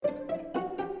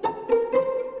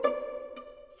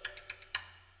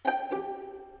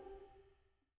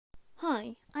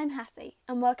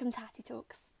and welcome to Tatty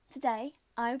Talks. Today,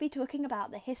 I will be talking about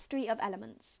the history of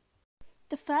elements.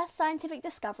 The first scientific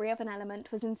discovery of an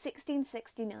element was in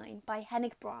 1669 by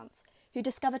Hennig Brandt, who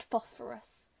discovered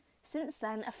phosphorus. Since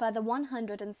then, a further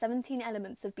 117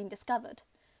 elements have been discovered.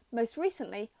 Most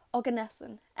recently,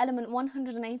 oganesson, element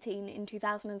 118 in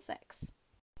 2006.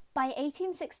 By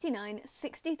 1869,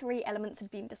 63 elements had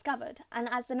been discovered, and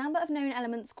as the number of known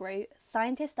elements grew,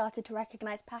 scientists started to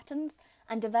recognise patterns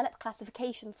and develop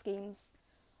classification schemes.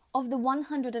 Of the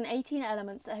 118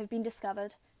 elements that have been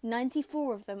discovered,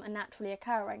 94 of them are naturally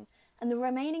occurring, and the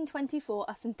remaining 24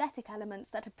 are synthetic elements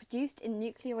that are produced in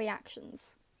nuclear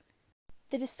reactions.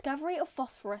 The discovery of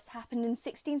phosphorus happened in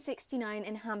 1669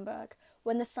 in Hamburg,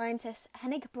 when the scientist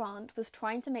Hennig Brandt was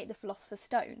trying to make the philosopher's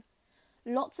stone.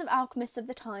 Lots of alchemists of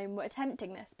the time were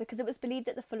attempting this because it was believed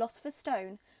that the philosopher's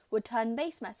stone would turn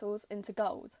base metals into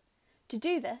gold. To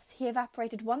do this, he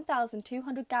evaporated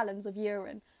 1,200 gallons of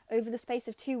urine over the space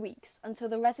of 2 weeks until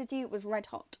the residue was red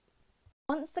hot.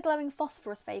 Once the glowing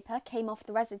phosphorus vapour came off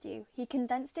the residue, he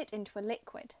condensed it into a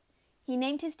liquid. He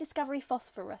named his discovery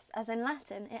phosphorus, as in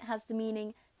Latin it has the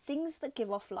meaning things that give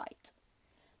off light.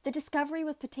 The discovery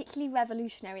was particularly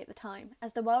revolutionary at the time,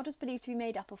 as the world was believed to be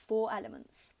made up of 4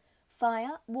 elements: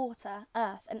 fire, water,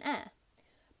 earth and air.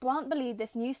 Brandt believed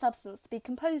this new substance to be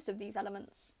composed of these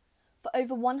elements. For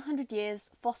over 100 years,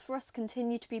 phosphorus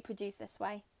continued to be produced this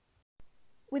way.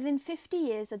 Within 50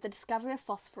 years of the discovery of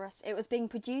phosphorus, it was being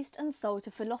produced and sold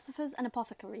to philosophers and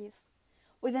apothecaries.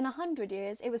 Within 100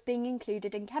 years, it was being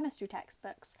included in chemistry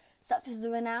textbooks, such as the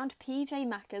renowned P.J.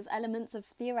 Macker's Elements of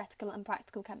Theoretical and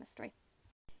Practical Chemistry.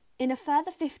 In a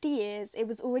further 50 years, it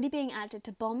was already being added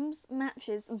to bombs,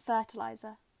 matches and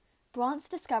fertiliser. Brandt's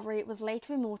discovery was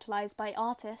later immortalised by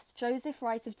artist Joseph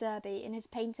Wright of Derby in his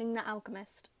painting The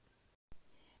Alchemist.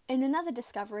 In another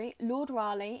discovery, Lord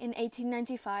Rayleigh in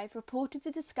 1895 reported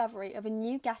the discovery of a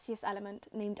new gaseous element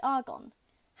named argon.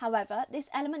 However, this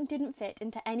element didn't fit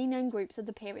into any known groups of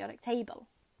the periodic table.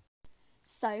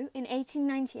 So, in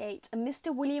 1898, a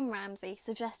Mr. William Ramsay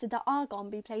suggested that argon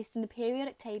be placed in the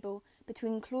periodic table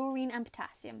between chlorine and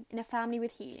potassium in a family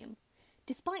with helium,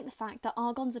 despite the fact that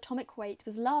argon's atomic weight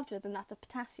was larger than that of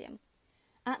potassium.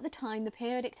 At the time, the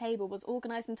periodic table was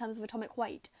organised in terms of atomic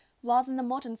weight, rather than the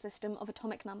modern system of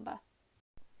atomic number.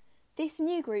 This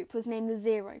new group was named the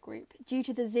zero group, due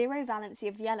to the zero valency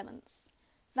of the elements.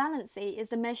 Valency is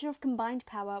the measure of combined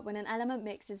power when an element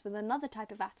mixes with another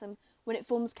type of atom when it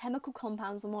forms chemical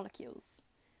compounds or molecules.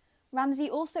 Ramsay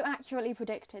also accurately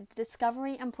predicted the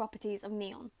discovery and properties of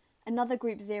neon, another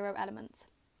group 0 element.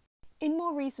 In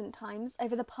more recent times,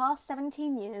 over the past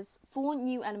 17 years, 4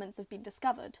 new elements have been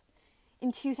discovered.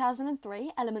 In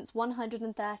 2003, elements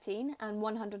 113 and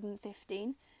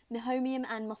 115, nihonium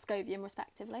and moscovium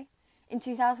respectively. In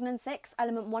 2006,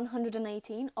 element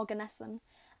 118, oganesson,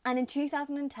 and in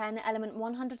 2010, element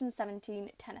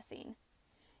 117, tennessine.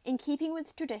 In keeping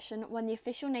with tradition, when the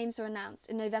official names were announced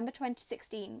in November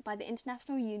 2016 by the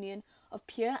International Union of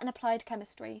Pure and Applied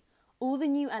Chemistry, all the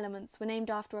new elements were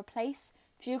named after a place,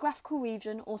 geographical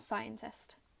region or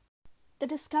scientist. The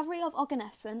discovery of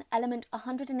oganesson, element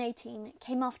 118,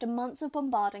 came after months of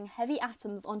bombarding heavy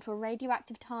atoms onto a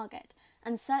radioactive target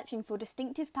and searching for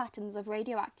distinctive patterns of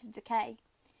radioactive decay.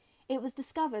 It was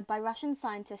discovered by Russian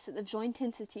scientists at the Joint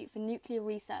Institute for Nuclear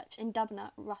Research in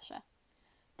Dubna, Russia.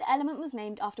 The element was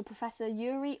named after Professor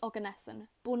Yuri Oganesson,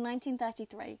 born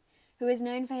 1933, who is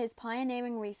known for his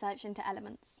pioneering research into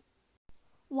elements.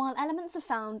 While elements are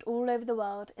found all over the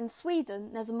world, in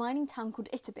Sweden there's a mining town called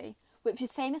Ytterby, which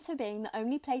is famous for being the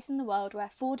only place in the world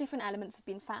where 4 different elements have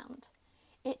been found: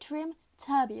 yttrium,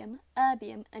 terbium,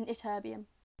 erbium and ytterbium.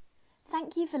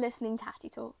 Thank you for listening to Tatty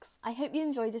Talks. I hope you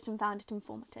enjoyed it and found it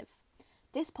informative.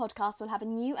 This podcast will have a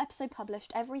new episode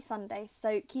published every Sunday,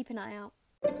 so keep an eye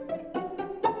out.